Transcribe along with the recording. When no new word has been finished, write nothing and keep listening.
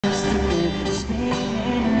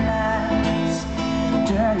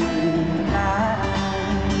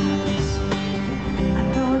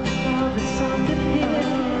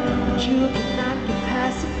and I can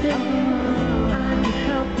pass it down. I can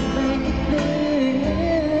help you make it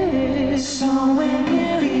clear. So when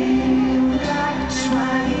you feel like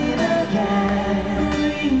trying again,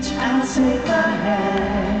 reach out, take my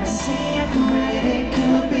hand, see how great it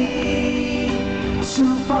could be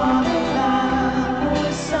to fall in love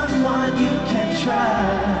with someone you can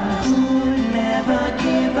trust, who would never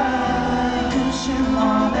give up, gives you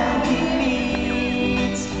all that he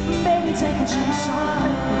needs. Baby, take a chance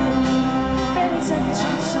on me. Baby, take a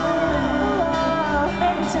chance on me.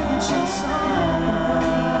 Baby, take a chance on me.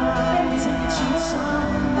 Baby, take a chance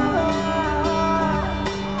on me.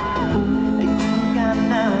 You got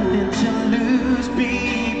nothing to lose,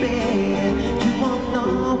 baby. You won't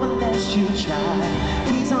know unless you try.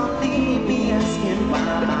 Please don't leave me asking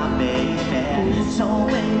why, my baby. So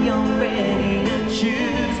when you're ready to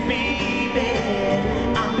choose, baby,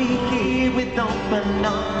 I'll be here with open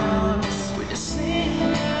arms.